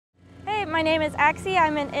my name is Axie.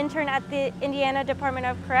 I'm an intern at the Indiana Department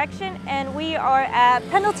of Correction, and we are at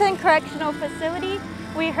Pendleton Correctional Facility.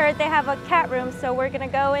 We heard they have a cat room, so we're gonna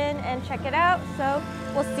go in and check it out. So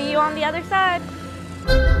we'll see you on the other side.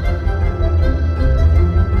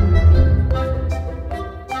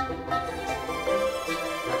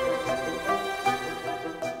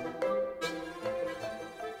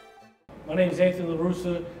 My name is Anthony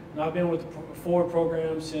LaRussa, and I've been with the Ford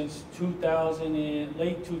program since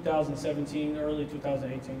late 2017, early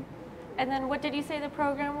 2018. And then what did you say the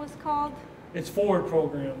program was called? It's Ford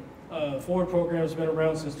program. Ford program has been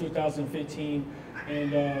around since 2015,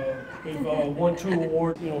 and we've won 2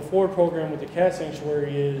 awards. You know, Ford program with the cat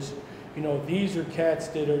sanctuary is, you know, these are cats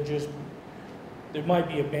that are just, they might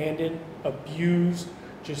be abandoned, abused,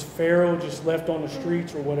 just feral, just left on the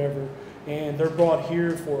streets or whatever. And they're brought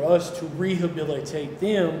here for us to rehabilitate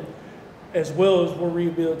them as well as we're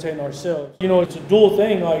rehabilitating ourselves. You know, it's a dual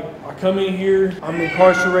thing. Like, I come in here, I'm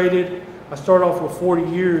incarcerated. I start off with 40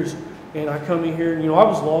 years, and I come in here, and, you know, I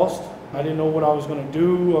was lost. I didn't know what I was going to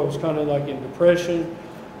do. I was kind of like in depression.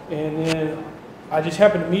 And then I just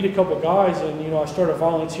happened to meet a couple guys, and, you know, I started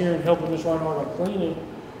volunteering, helping Miss Reinhardt on cleaning.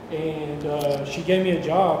 And she gave me a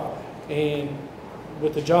job. And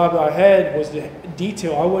with the job I had was the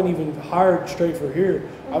detail. I wasn't even hired straight for here.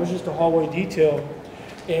 I was just a hallway detail.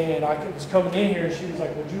 And I was coming in here, and she was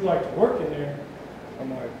like, "Would you like to work in there?"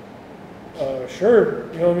 I'm like,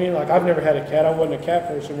 sure. You know what I mean? Like, I've never had a cat. I wasn't a cat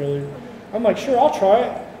person, really. I'm like, sure, I'll try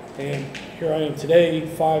it. And here I am today,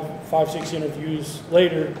 6 interviews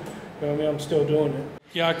later. You know what I mean? I'm still doing it.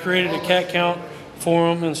 Yeah, I created a cat count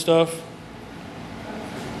for them and stuff.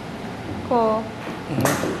 Cool.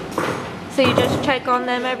 So you just check on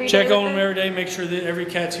them every day? Check on them every day, make sure that every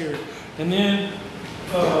cat's here. And then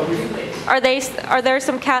are there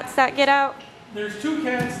some cats that get out? There's 2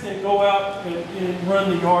 cats that go out and run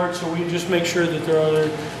the yard, so we just make sure that they're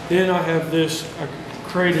there. Then I have this, I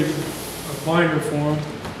created a binder for them.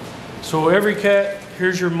 So every cat,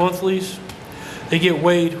 here's your monthlies. They get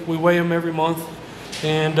weighed. We weigh them every month,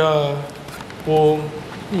 and we'll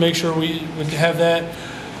make sure we have that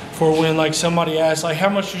for when, like, somebody asks, like, how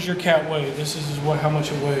much does your cat weigh? This is how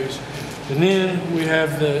much it weighs. And then we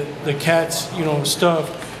have the cat's, you know,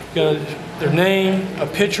 stuff. You got their name, a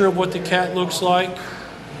picture of what the cat looks like.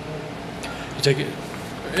 You take it,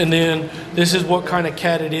 and then this is what kind of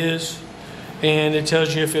cat it is, and it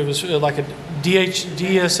tells you if it was like a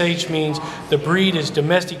DSH means the breed is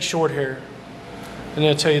domestic short hair, and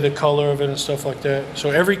they'll tell you the color of it and stuff like that.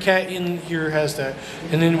 So every cat in here has that,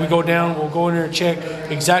 and then we go down. We'll go in there and check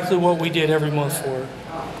exactly what we did every month for it.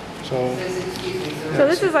 So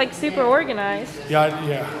this is like super organized.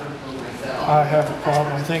 Yeah. I have a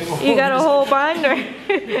problem, I think. You got a whole binder.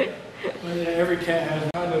 Every cat has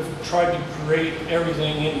kind of tried to create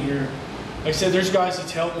everything in here. Like I said, there's guys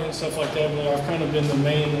that's helped me and stuff like that, but I've kind of been the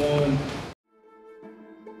main one.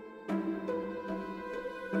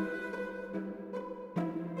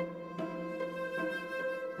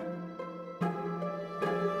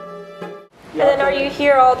 And then are you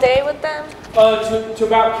here all day with them? To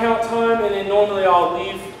about count time, and then normally I'll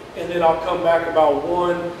leave, and then I'll come back about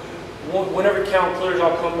 1. Whenever count clears,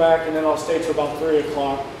 I'll come back, and then I'll stay till about 3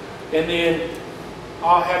 o'clock. And then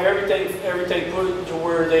I'll have everything put to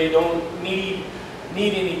where they don't need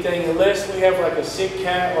anything. Unless we have like a sick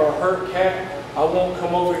cat or a hurt cat, I won't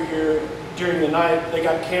come over here during the night. They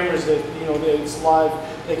got cameras that, you know, that it's live,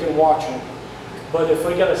 they can watch them. But if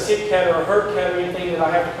we got a sick cat or a hurt cat or anything that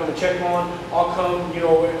I have to come and check on, I'll come, you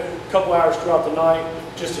know, a couple hours throughout the night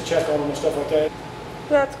just to check on them and stuff like that.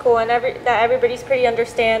 That's cool, and that everybody's pretty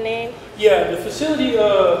understanding. Yeah, the facility,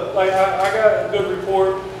 like I got a good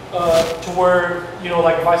report to where, you know,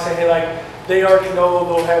 like if I say, hey, like, they already know,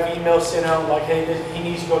 they'll have emails sent out like, hey, he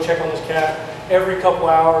needs to go check on this cat every couple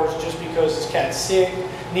hours just because this cat's sick,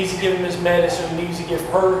 needs to give him his medicine, needs to give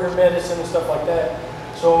her medicine and stuff like that.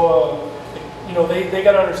 So, you know, they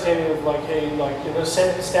got an understanding of like, hey, like, you know,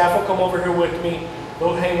 staff will come over here with me,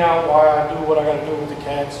 they'll hang out while I do what I got to do with the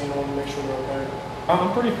cats, you know, to make sure they're okay.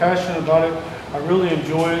 I'm pretty passionate about it. I really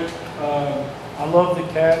enjoy it. I love the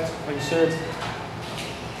cats. Like you said,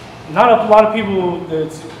 not a lot of people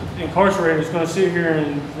that's incarcerated is going to sit here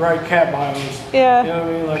and write cat bios. Yeah. You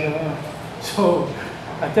know what I mean? Like, so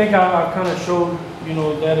I think I kind of showed, you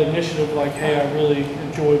know, that initiative, like, hey, I really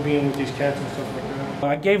enjoy being with these cats and stuff like that.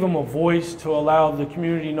 I gave them a voice to allow the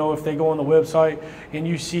community to know if they go on the website and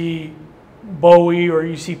you see Bowie or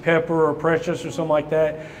you see Pepper or Precious or something like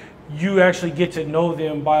that, you actually get to know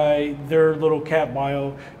them by their little cat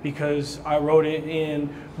bio, because I wrote it in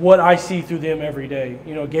what I see through them every day.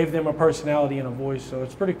 You know, gave them a personality and a voice, so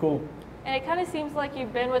it's pretty cool. And it kind of seems like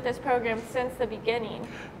you've been with this program since the beginning.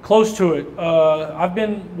 Close to it. I've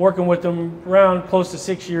been working with them around close to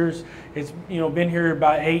 6 years. It's been here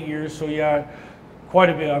about 8 years, so yeah, quite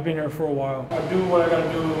a bit. I've been here for a while. I do what I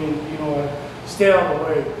gotta do, and I stay out of the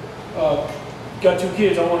way. Got 2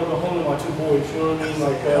 kids. I want to go home to my 2 boys. You know what I mean?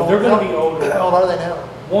 Like they're gonna be older. How old are they now?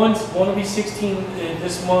 One will be 16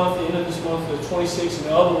 this month, the end of this month, the 26, and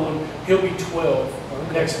the other one, he'll be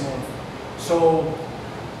 12 next month. So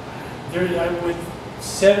they're with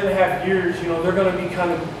 7.5 years, they're going to be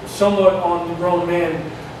kind of somewhat on the grown man,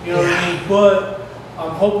 you know what I mean? But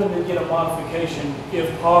I'm hoping to get a modification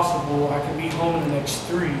if possible. I can be home in the next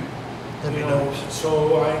 3. That'd be nice.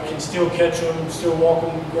 So I can still catch them, still walk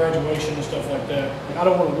them to graduation and stuff like that. And I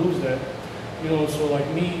don't want to lose that. So like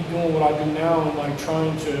me doing what I do now and like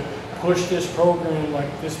trying to push this program,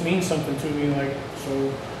 like this means something to me, like,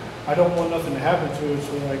 so I don't want nothing to happen to it.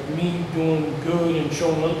 So like me doing good and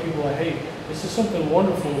showing other people like, hey, this is something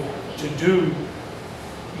wonderful to do.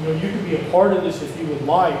 You could be a part of this if you would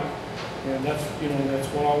like. And that's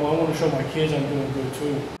what I want to show my kids I'm doing good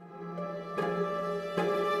too.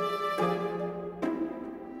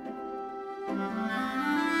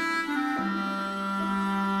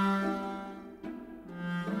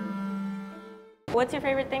 What's your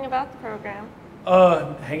favorite thing about the program?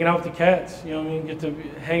 Hanging out with the cats, get to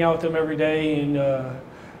hang out with them every day and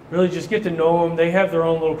really just get to know them. They have their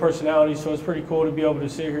own little personality, so it's pretty cool to be able to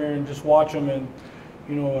sit here and just watch them and,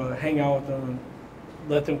 hang out with them and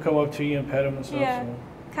let them come up to you and pet them and stuff. Yeah, so.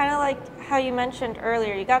 Kind of like how you mentioned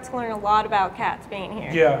earlier, you got to learn a lot about cats being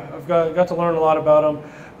here. Yeah, I've got to learn a lot about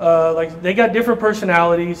them. Like they got different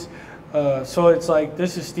personalities. So it's like,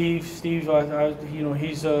 this is Steve. Steve,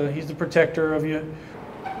 he's the protector of you.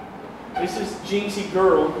 This is Jeansy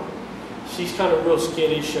Girl. She's kind of real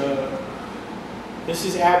skittish. This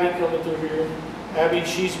is Abby coming through here. Abby,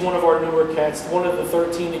 she's one of our newer cats. One of the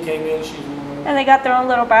 13 that came in. She's one of them. And they got their own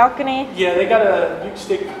little balcony. Yeah, they got you can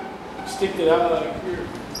stick it out here.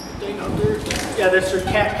 Thing up there. Yeah, that's their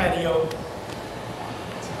cat patio.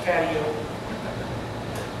 It's a patio.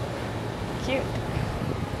 Cute.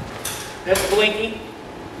 That's Blinky.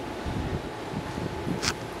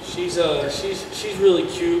 She's really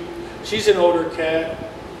cute. She's an older cat.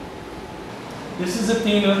 This is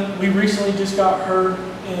Athena. We recently just got her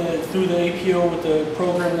through the APO with the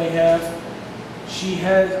program they have.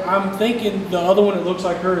 I'm thinking the other one that looks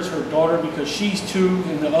like her is her daughter because she's 2,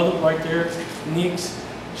 and the other right there, Nix,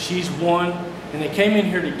 she's 1, and they came in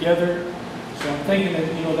here together. So I'm thinking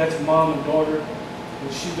that that's mom and daughter.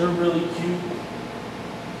 And they're really cute.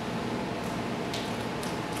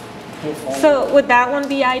 So would that one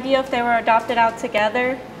be ideal if they were adopted out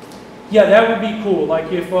together? Yeah, that would be cool.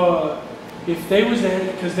 Like if they was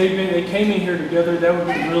because they came in here together, that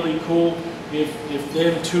would be really cool. If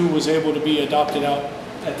them 2 was able to be adopted out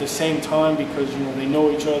at the same time because they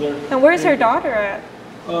know each other. And where's her daughter at?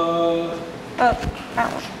 Oh,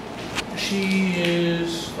 that one. She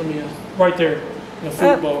is. Right there in the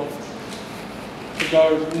football. The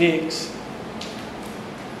daughter Nix.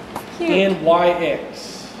 Cute. NYX.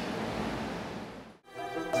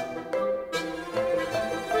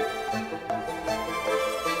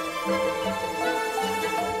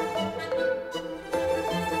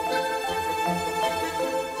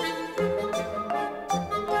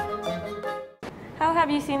 How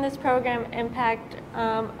have you seen this program impact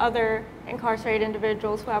other incarcerated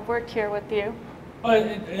individuals who have worked here with you?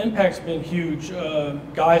 The impact's been huge.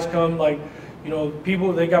 Guys come,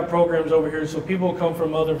 people, they got programs over here, so people come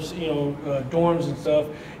from other, dorms and stuff,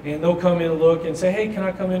 and they'll come in and look and say, hey, can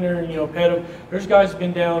I come in there and, pet them? There's guys who've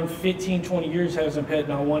been down 15, 20 years hasn't pet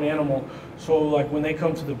not one animal. So, like, when they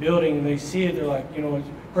come to the building and they see it, they're like, it's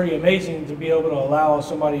pretty amazing to be able to allow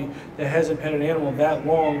somebody that hasn't pet an animal that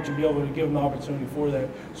long to be able to give them the opportunity for that.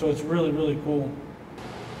 So it's really, really cool.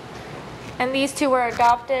 And these 2 were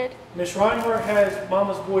adopted? Miss Reinhardt has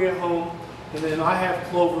Mama's Boy at home, and then I have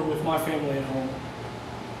Clover with my family at home.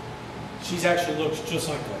 She's actually looks just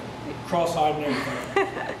like that, cross-eyed and everything.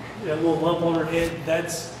 That little lump on her head,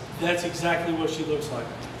 that's exactly what she looks like.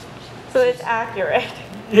 So it's accurate.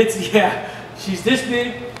 Yeah, she's this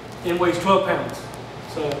big and weighs 12 pounds.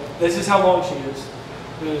 So this is how long she is.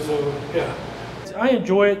 And so, yeah. I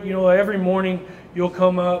enjoy it, every morning you'll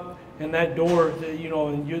come up and that door,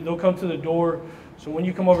 and they'll come to the door. So when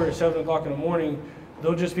you come over at 7 o'clock in the morning,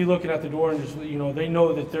 they'll just be looking at the door and just, they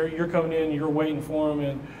know that you're coming in, you're waiting for them,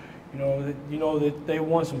 and that they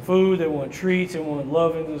want some food, they want treats, they want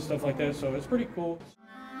loving and stuff like that. So it's pretty cool.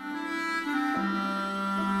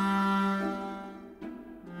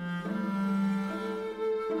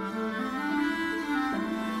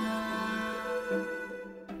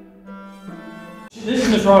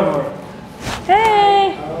 Miss Reinhardt.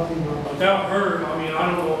 Hey. Without her, I mean, I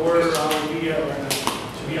don't know where I would be at right now,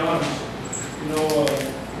 to be honest. You know,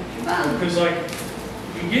 because like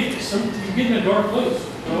you get in a dark place,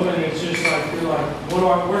 you know, and it's just like you're like, where do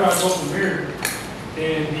I go from here?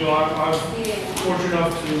 And you know, I'm fortunate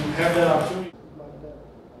enough to have that opportunity.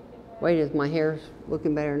 Wait, is my hair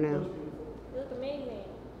looking better now? You look amazing.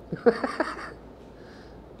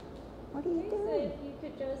 What are you So doing? if you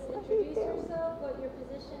could just introduce yourself, what your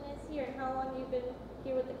position is here, and how long you've been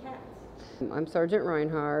here with the cats. I'm Sergeant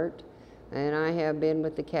Reinhardt, and I have been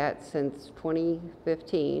with the cats since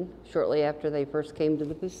 2015, shortly after they first came to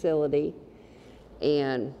the facility.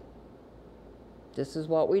 And this is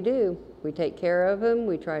what we do. We take care of them.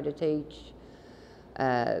 We try to teach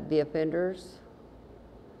the offenders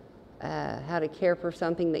how to care for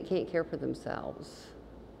something that can't care for themselves.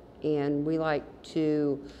 And we like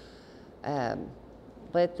to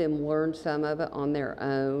let them learn some of it on their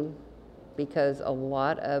own, because a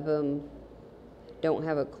lot of them don't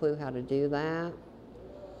have a clue how to do that.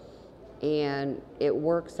 And it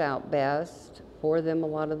works out best for them a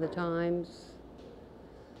lot of the times.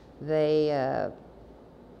 They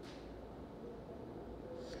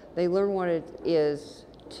learn what it is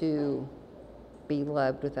to be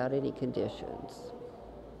loved without any conditions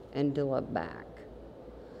and to love back.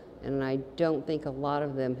 And I don't think a lot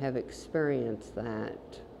of them have experienced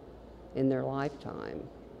that in their lifetime.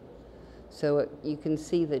 So you can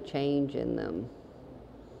see the change in them,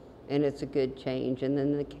 and it's a good change. And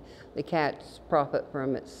then the cats profit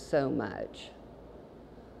from it so much.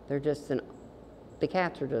 They're just the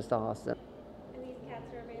cats are just awesome. And these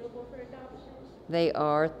cats are available for adoption? They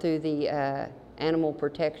are through the Animal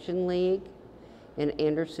Protection League in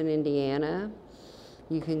Anderson, Indiana.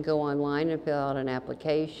 You can go online and fill out an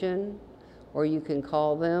application, or you can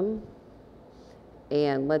call them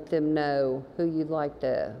and let them know who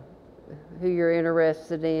who you're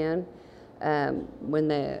interested in.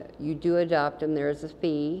 When you do adopt them, there's a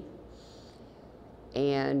fee,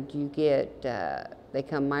 and you get, they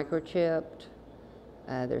come microchipped,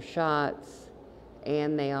 their shots,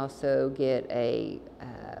 and they also get a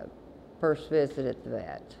first visit at the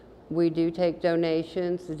vet. We do take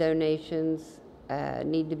donations. The donations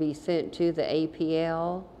need to be sent to the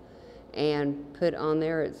APL and put on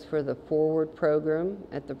there. It's for the Forward program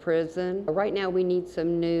at the prison. Right now we need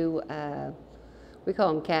some new, we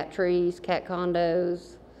call them cat trees, cat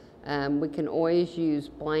condos. We can always use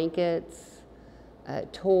blankets,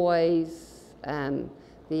 toys. The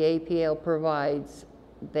APL provides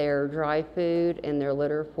their dry food and their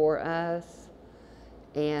litter for us.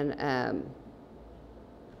 And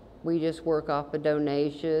we just work off of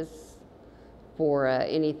donations for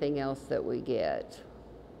anything else that we get.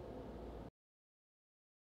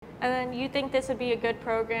 And then you think this would be a good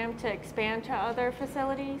program to expand to other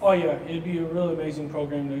facilities? Oh yeah, it'd be a really amazing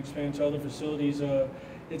program to expand to other facilities.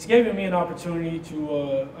 It's given me an opportunity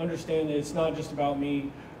to understand that it's not just about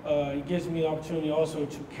me. It gives me an opportunity also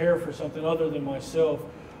to care for something other than myself.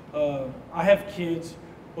 I have kids,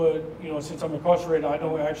 but you know, since I'm incarcerated, I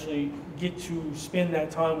don't actually get to spend that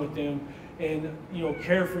time with them and you know,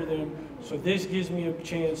 care for them. So this gives me a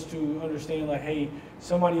chance to understand, like, hey,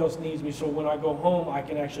 somebody else needs me. So when I go home, I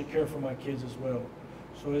can actually care for my kids as well.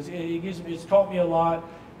 So it's taught me a lot.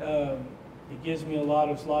 It gives me a lot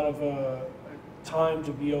of time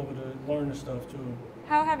to be able to learn the stuff too.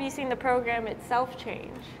 How have you seen the program itself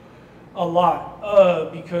change? A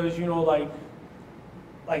lot, because you know, like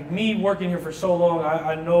me working here for so long,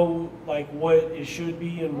 I know like what it should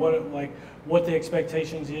be and what the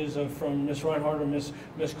expectations is from Miss Reinhardt or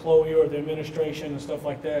Miss Chloe or the administration and stuff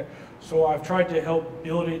like that. So I've tried to help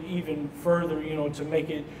build it even further, you know, to make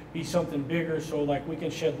it be something bigger, so like we can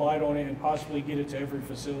shed light on it and possibly get it to every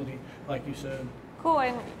facility, like you said. Cool,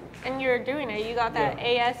 and you're doing it. You got that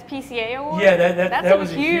ASPCA award? Yeah, that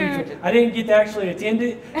was huge. I didn't get to actually attend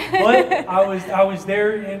it, but I was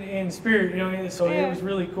there in spirit, you know, so yeah. It was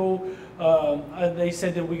really cool. They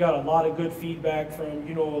said that we got a lot of good feedback from,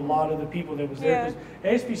 you know, a lot of the people that was there.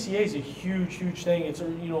 Because ASPCA is a huge thing. It's a,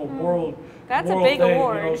 you know, world That's world a big thing,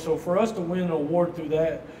 award. You know, so for us to win an award through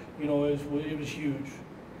that, you know, it was huge,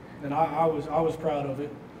 and I was proud of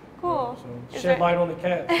it. Cool. So shed light on the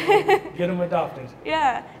cats, you know, get them adopted.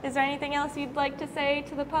 Yeah. Is there anything else you'd like to say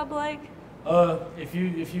to the public? If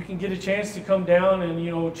you can get a chance to come down and,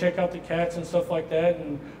 you know, check out the cats and stuff like that,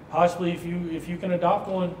 and possibly if you can adopt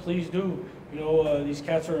one, please do. You know, these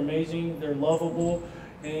cats are amazing. They're lovable,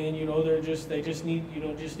 and you know, they just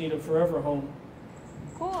need a forever home.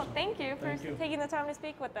 Cool. Thank you for Thank you. taking the time to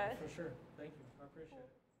speak with us. For sure. Thank you. I appreciate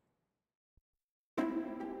it.